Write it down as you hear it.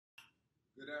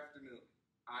Good afternoon.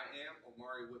 I am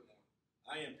Omari Whitmore,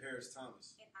 I am Paris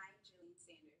Thomas. And I'm Jillian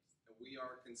Sanders. and we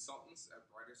are consultants at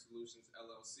Brighter Solutions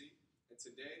LLC. And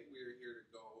today we are here to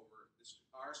go over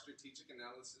our strategic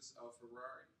analysis of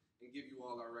Ferrari and give you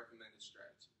all our recommended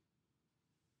strategy.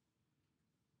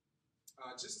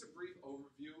 Just a brief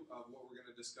overview of what we're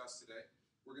going to discuss today.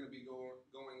 We're going to be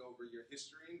going over your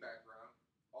history and background,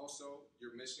 also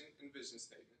your mission and vision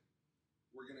statement.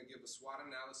 We're going to give a SWOT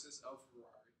analysis of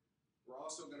Ferrari. We're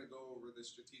also going to go over the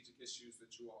strategic issues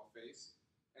that you all face,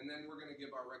 and then we're going to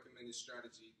give our recommended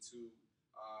strategy to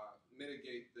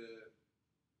mitigate the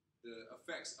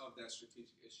effects of that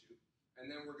strategic issue. And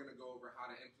then we're going to go over how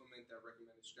to implement that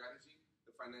recommended strategy,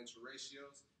 the financial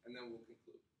ratios, and then we'll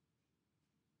conclude.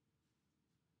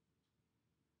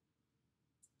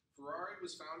 Ferrari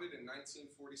was founded in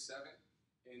 1947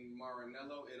 in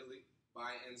Maranello, Italy,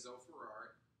 by Enzo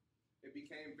Ferrari. It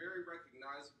became very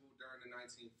recognizable during the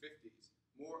 1950s,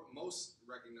 most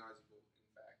recognizable, in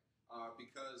fact,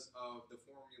 because of the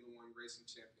Formula One racing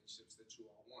championships that you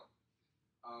all won.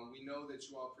 We know that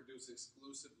you all produce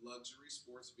exclusive luxury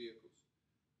sports vehicles.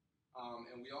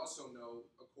 And we also know,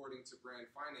 according to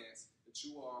Brand Finance, that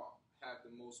you all have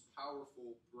the most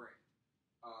powerful brand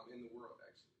in the world,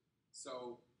 actually.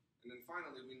 So, and then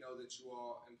finally, we know that you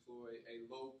all employ a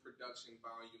low production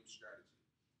volume strategy.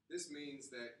 This means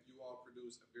that you all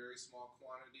produce a very small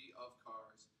quantity of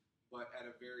cars, but at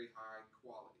a very high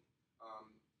quality.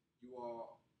 You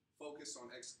all focus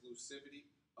on exclusivity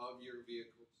of your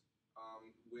vehicles,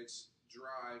 which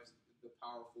drives the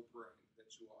powerful brand that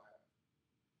you all have.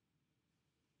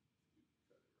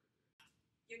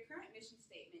 Your current mission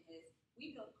statement is,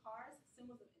 we build cars,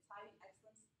 symbols of Italian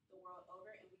excellence the world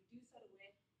over, and we do so to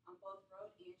win on both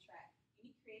road and track.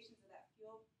 Unique creations of that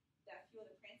fuel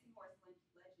the prancing horse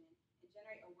legend and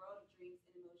generate a world of dreams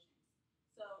and emotions.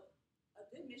 So a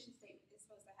good mission statement is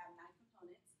supposed to have 9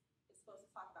 components. It's supposed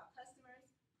to talk about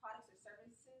customers, products or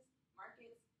services,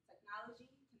 markets, technology,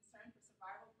 concern for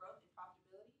survival, growth, and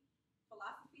profitability,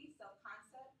 philosophy,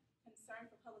 self-concept, concern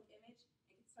for public image,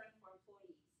 and concern for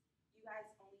employees. You guys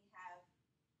only have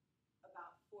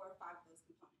about 4 or 5 of those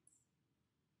components.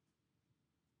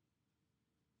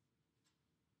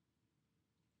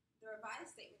 The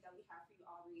revised statement that we have for you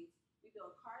all reads, we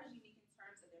build cars unique in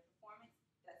terms of their performance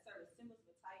that serve as symbols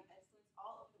of Italian excellence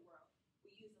all over the world.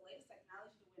 We use the latest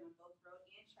technology to win on both road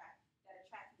and track that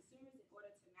attract consumers in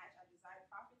order to match our desired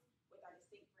profits with our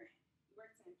distinct brand. We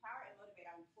work to empower and motivate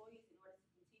our employees in order to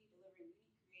continue delivering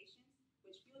unique creations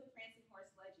which fuel the prancing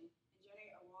horse legend and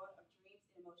generate a world of dreams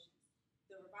and emotions.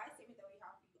 The revised statement that we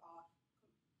have for you all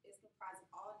is comprised of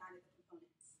all 9 of the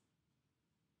components.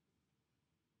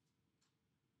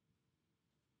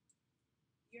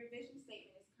 Your vision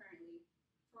statement is currently,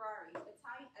 Ferrari,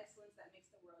 Italian excellence that makes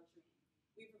the world dream.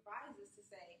 We've revised this to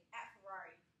say, at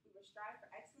Ferrari, we will strive for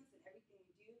excellence in everything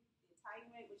we do, the Italian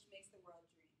way which makes the world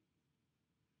dream.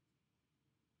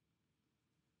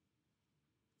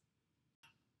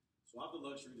 So I have the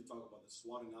luxury to talk about the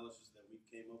SWOT analysis that we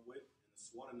came up with. And the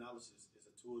SWOT analysis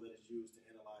is a tool that is used to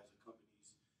analyze a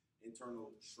company's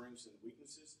internal strengths and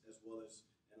weaknesses, as well as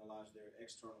analyze their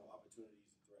external opportunities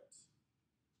and threats.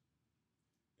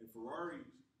 And Ferrari,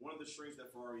 one of the strengths that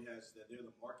Ferrari has is that they're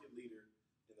the market leader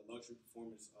in the luxury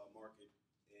performance market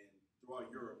and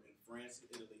throughout Europe, in France and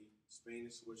Italy, Spain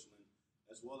and Switzerland,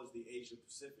 as well as the Asia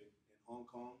Pacific in Hong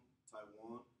Kong,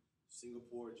 Taiwan,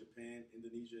 Singapore, Japan,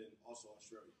 Indonesia, and also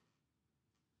Australia.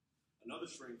 Another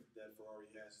strength that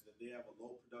Ferrari has is that they have a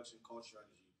low production cost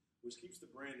strategy, which keeps the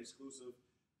brand exclusive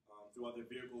throughout their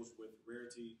vehicles with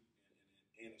rarity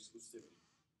and exclusivity.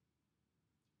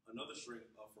 Another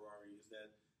strength of Ferrari is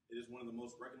that it is one of the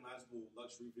most recognizable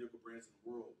luxury vehicle brands in the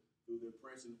world through their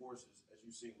prancing horses, as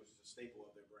you've seen, which is a staple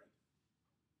of their brand.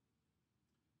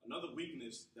 Another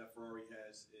weakness that Ferrari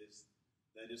has is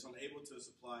that it's unable to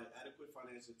supply adequate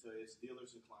financing to its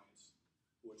dealers and clients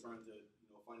who are trying to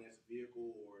finance a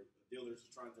vehicle, or dealers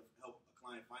trying to help a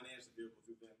client finance a vehicle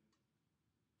through them.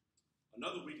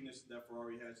 Another weakness that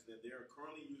Ferrari has is that they are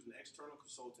currently using external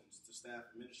consultants to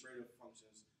staff administrative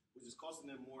functions, which is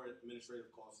costing them more administrative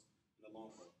costs in the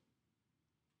long run.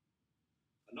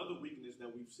 Another weakness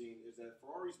that we've seen is that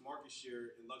Ferrari's market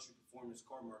share in luxury performance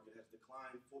car market has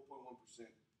declined 4.1%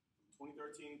 from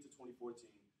 2013 to 2014,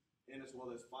 and as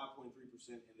well as 5.3%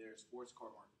 in their sports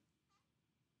car market.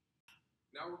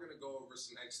 Now we're going to go over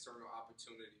some external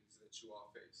opportunities that you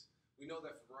all face. We know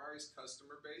that Ferrari's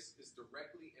customer base is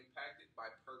directly impacted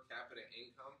by per capita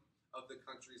income of the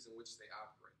countries in which they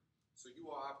operate. So you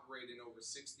all operate in over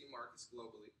 60 markets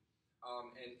globally,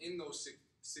 and in those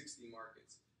 60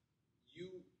 markets,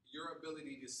 your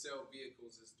ability to sell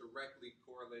vehicles is directly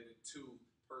correlated to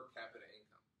per capita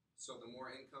income. So the more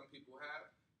income people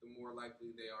have, the more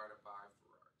likely they are to buy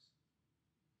Ferraris.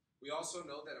 We also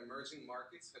know that emerging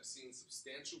markets have seen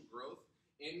substantial growth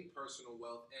in personal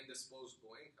wealth and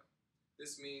disposable income.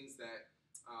 This means that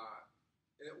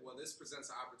this presents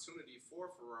an opportunity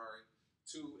for Ferrari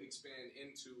to expand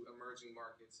into emerging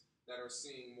markets that are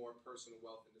seeing more personal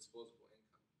wealth and disposable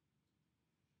income.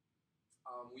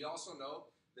 We also know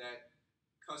that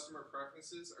customer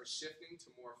preferences are shifting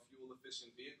to more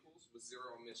fuel-efficient vehicles with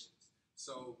zero emissions.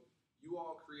 So you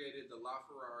all created the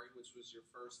LaFerrari, which was your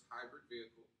first hybrid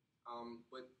vehicle,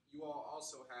 but you all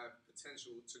also have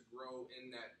potential to grow in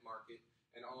that market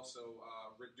and also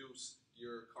reduce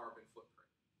your carbon footprint.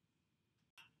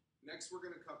 Next, we're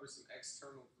going to cover some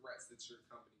external threats that your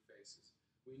company faces.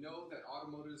 We know that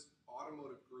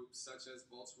automotive groups such as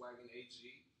Volkswagen AG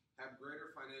have greater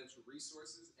financial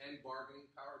resources and bargaining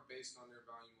power based on their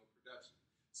volume of production.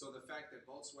 So the fact that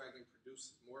Volkswagen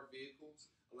produces more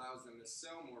vehicles allows them to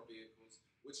sell more vehicles,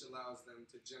 which allows them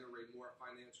to generate more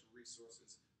financial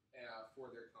resources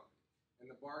for their company. And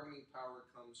the bargaining power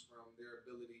comes from their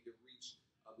ability to reach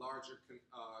a larger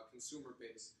consumer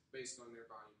base based on their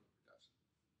volume of production.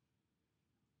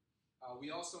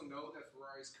 We also know that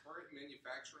Ferrari's current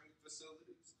manufacturing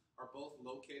facilities are both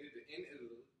located in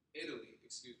Italy,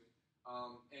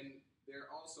 and they're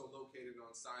also located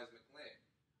on seismic land.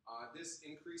 This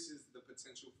increases the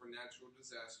potential for natural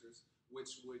disasters,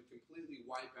 which would completely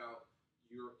wipe out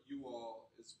you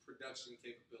all's production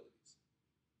capabilities.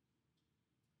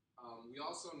 We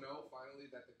also know, finally,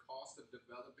 that the cost of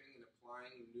developing and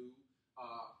applying new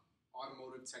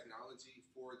automotive technology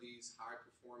for these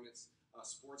high-performance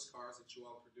sports cars that you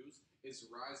all produce is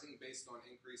rising based on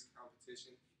increased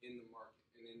competition in the market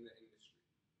and in the industry.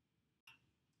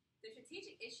 The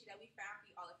strategic issue that we found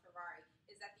for you all at Ferrari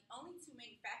is that the only two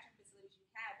manufacturing facilities you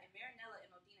have in Maranello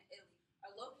and Modena, Italy,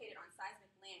 are located on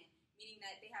seismic land, meaning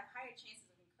that they have higher chances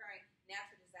of incurring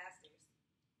natural disasters.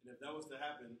 And if that was to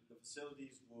happen, the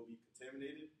facilities will be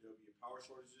contaminated, there will be power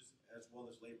shortages, as well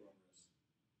as labor unrest.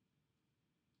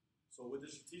 So with the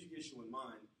strategic issue in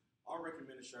mind, our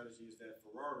recommended strategy is that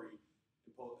Ferrari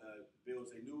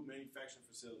builds a new manufacturing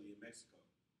facility in Mexico.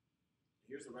 And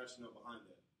here's the rationale behind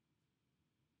that.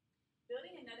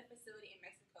 Building another facility in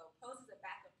Mexico poses a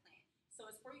backup plan, so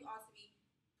it's for you all to be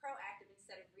proactive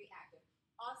instead of reactive.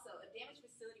 Also, a damaged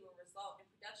facility will result in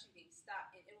production being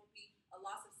stopped, and it will be a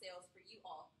loss of sales for you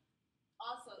all.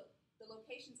 Also, the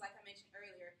locations, like I mentioned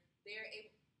earlier,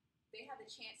 they have the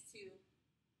chance to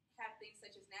have things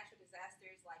such as natural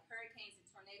disasters like hurricanes and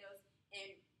tornadoes,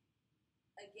 and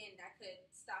again, that could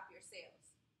stop your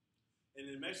sales. And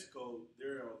in Mexico,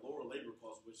 there are lower labor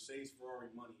costs, which saves Ferrari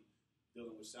money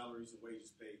dealing with salaries and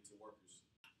wages paid to workers.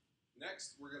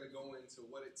 Next, we're going to go into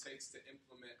what it takes to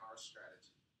implement our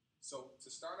strategy. So to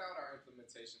start out our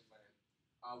implementation plan,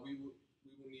 we will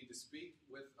need to speak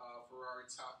with Ferrari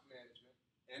top management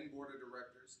and board of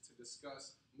directors to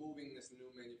discuss moving this new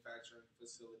manufacturing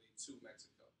facility to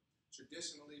Mexico.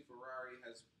 Traditionally, Ferrari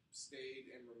has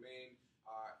stayed and remained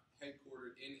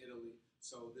headquartered in Italy,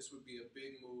 so this would be a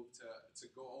big move to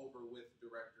go over with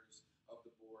directors of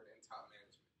the board and top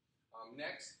management.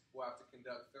 Next, we'll have to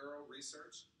conduct thorough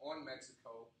research on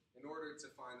Mexico in order to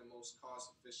find the most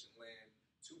cost-efficient land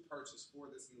to purchase for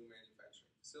this new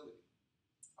manufacturing facility.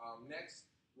 Next,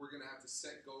 we're going to have to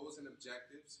set goals and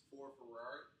objectives for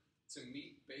Ferrari to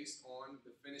meet based on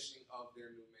the finishing of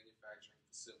their new manufacturing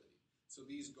facility. So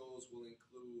these goals will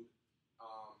include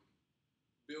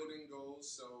building goals,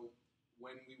 so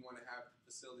when we want to have the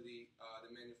facility,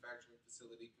 the manufacturing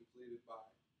facility completed by.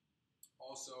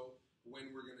 Also,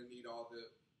 when we're going to need all the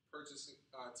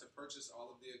to purchase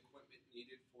all of the equipment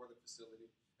needed for the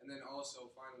facility, and then also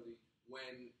finally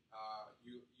when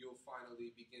you'll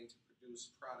finally begin to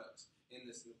produce products in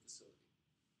this new facility.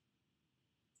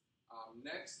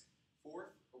 Next,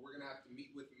 fourth, we're going to have to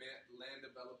meet with land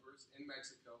developers in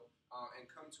Mexico and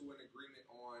come to an agreement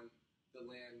on the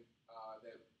land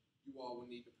that you all will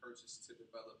need to purchase to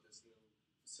develop this new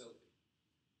facility.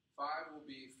 5 will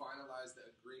be finalize the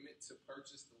agreement to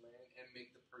purchase the land and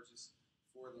make the purchase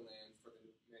for the land for the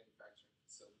new manufacturing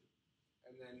facility.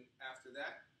 And then after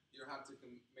that, you'll have to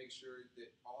make sure that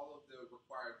all of the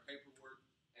required paperwork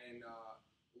and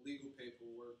legal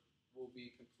paperwork will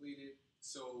be completed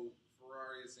so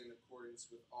Ferrari is in accordance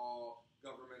with all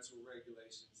governmental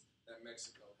regulations that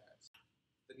Mexico has.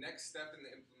 The next step in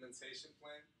the implementation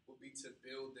plan will be to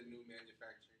build the new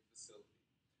manufacturing facility.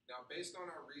 Now, based on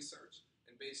our research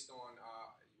and based on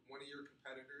one of your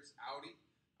competitors, Audi,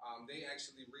 they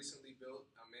actually recently built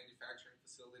a manufacturing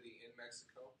facility in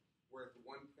Mexico worth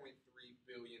 $1.3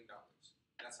 billion.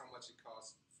 That's how much it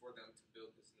costs for them to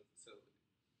build this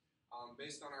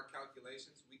Based on our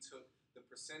calculations, we took the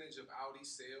percentage of Audi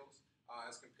sales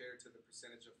as compared to the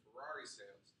percentage of Ferrari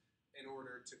sales in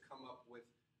order to come up with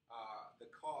the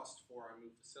cost for our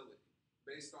new facility.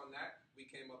 Based on that, we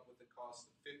came up with the cost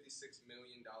of $56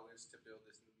 million to build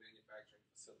this new manufacturing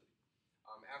facility.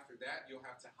 After that, you'll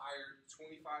have to hire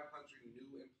 2,500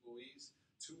 new employees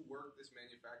to work this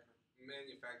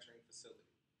manufacturing facility.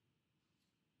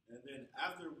 And then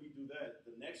after we do that,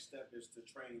 the next step is to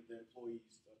train the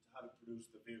employees to how to produce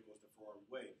the vehicles the Ferrari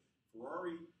way.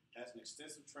 Ferrari has an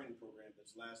extensive training program that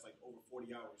lasts like over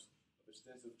 40 hours of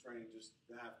extensive training just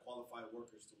to have qualified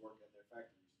workers to work at their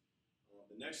factories.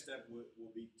 The next step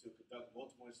will be to conduct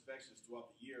multiple inspections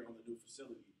throughout the year on the new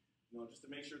facility, just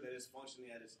to make sure that it's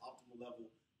functioning at its optimal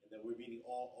level and that we're meeting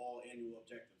all annual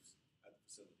objectives at the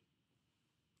facility.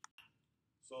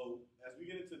 So as we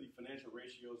get into the financial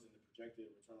ratios and the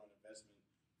projected return on investment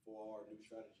for our new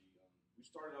strategy, we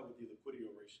started out with the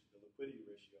liquidity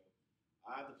ratio.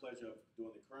 I have the pleasure of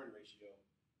doing the current ratio,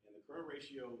 and the current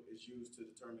ratio is used to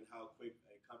determine how quick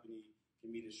a company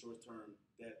can meet its short-term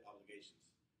debt obligations.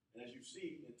 And as you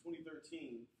see, in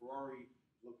 2013, Ferrari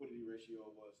liquidity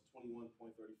ratio was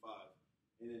 21.35,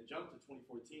 and it jumped to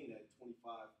 2014 at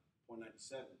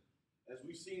 25.97. As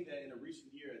we've seen that in a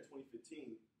recent year at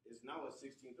 2015, is now at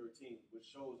 16.13, which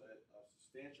shows a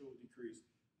substantial decrease,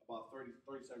 about 37%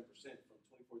 from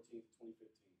 2014 to 2015.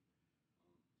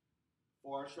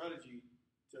 For our strategy,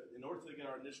 in order to get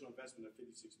our initial investment of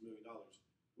 $56 million,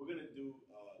 we're going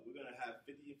to have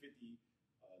 50-50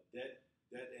 debt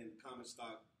and common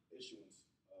stock issuance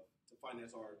to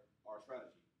finance our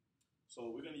strategy.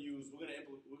 So we're going to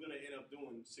end up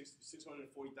doing 640,000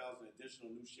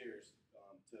 additional new shares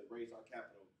to raise our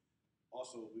capital.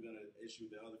 Also, we're going to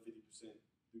issue the other 50%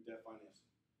 through debt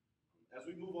financing. As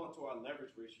we move on to our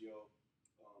leverage ratio,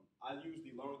 I use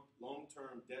the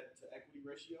long-term debt to equity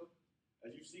ratio.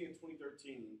 As you see in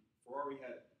 2013, Ferrari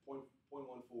had 0.14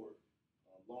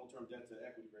 long-term debt to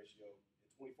equity ratio.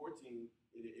 In 2014,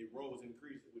 it rose and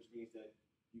increased, which means that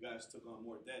you guys took on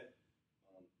more debt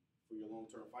for your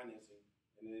long-term financing.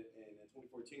 And in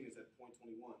 2014, it's at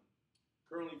 0.21.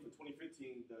 Currently, for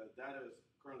 2015, the data is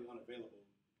currently unavailable,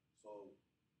 so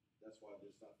that's why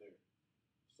it's not there.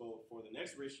 So for the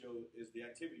next ratio is the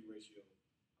activity ratio.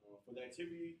 For the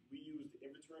activity, we use the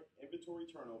inventory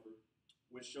turnover,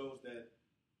 which shows that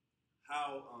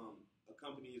how a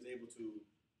company is able to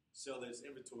sell its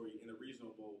inventory in a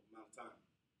reasonable amount of time.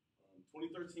 The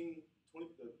 2013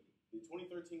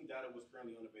 data was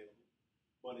currently unavailable,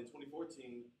 but in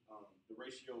 2014, the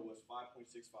ratio was 5.65,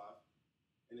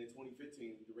 and in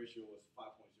 2015, the ratio was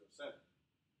 5.07.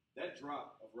 That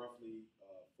drop of roughly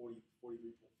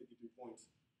 53 points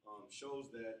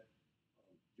shows that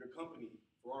your company,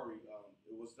 Ferrari,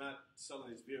 it was not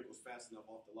selling its vehicles fast enough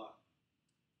off the lot.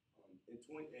 And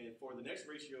for the next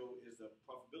ratio is the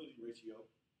profitability ratio.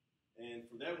 And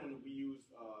for that one, we use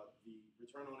the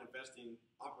return on investing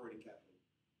operating capital.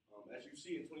 As you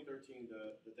see, in 2013,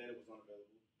 the data was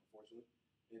unavailable, unfortunately.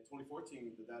 In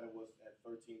 2014, the data was at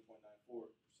 13.94%,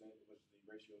 which is the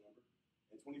ratio number.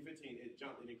 In 2015, it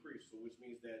jumped and increased, so which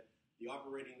means that the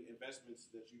operating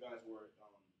investments that you guys were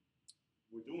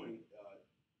doing,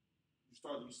 you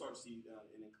start to see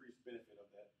an increased benefit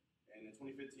of that. And in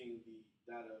 2015, the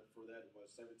data for that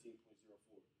was 17.04.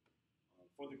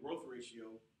 For the growth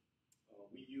ratio,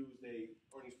 we used a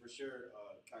earnings per share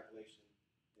calculation.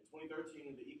 In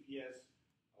 2013, the EPS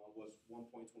was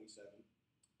 1.27,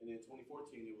 and in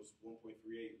 2014, it was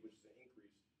 1.38, which is an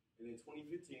increase. And in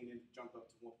 2015, it jumped up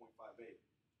to 1.58.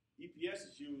 EPS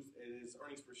is used as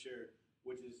earnings per share,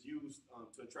 which is used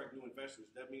to attract new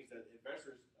investors. That means that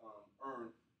investors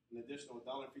earn an additional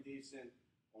 $1.58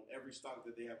 on every stock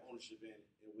that they have ownership in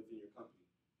within your company.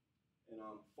 And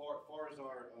far as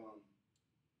our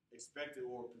expected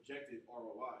or projected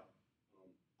ROI,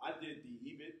 I did the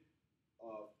EBIT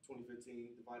of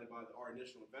 2015 divided by our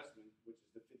initial investment, which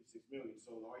is the $56 million.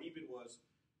 So our EBIT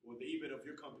the EBIT of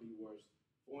your company was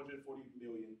 $440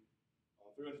 million,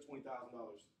 $320,000,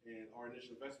 and our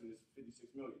initial investment is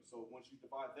 $56 million. So once you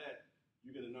divide that, you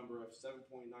get a number of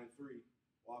 7.93.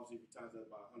 Well, obviously, if you times that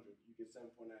by 100, you get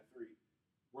 7.93.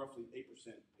 Roughly 8%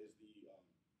 is the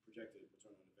projected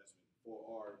return on investment for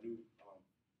our new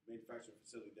manufacturing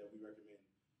facility that we recommend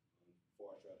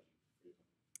for our strategy for your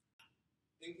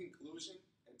company. In conclusion,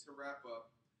 and to wrap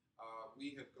up,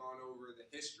 we have gone over the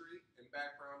history and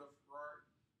background of Ferrari.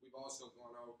 We've also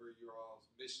gone over your all's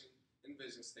mission and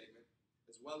vision statement,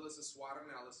 as well as a SWOT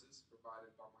analysis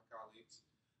provided by my colleagues,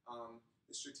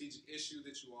 the strategic issue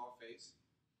that you all face,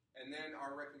 and then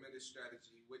our recommended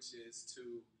strategy, which is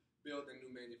to build a new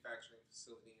manufacturing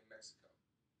facility in Mexico.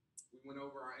 We went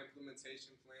over our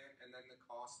implementation plan and then the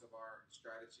cost of our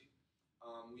strategy.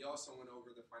 We also went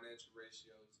over the financial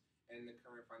ratios and the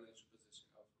current financial position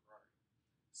of Ferrari.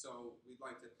 So we'd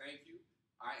like to thank you.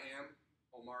 I am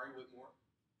Omari Whitmore.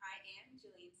 I am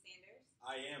Jillian Sanders.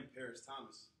 I am Paris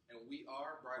Thomas. And we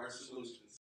are Brighter Brighter Solutions. Solutions.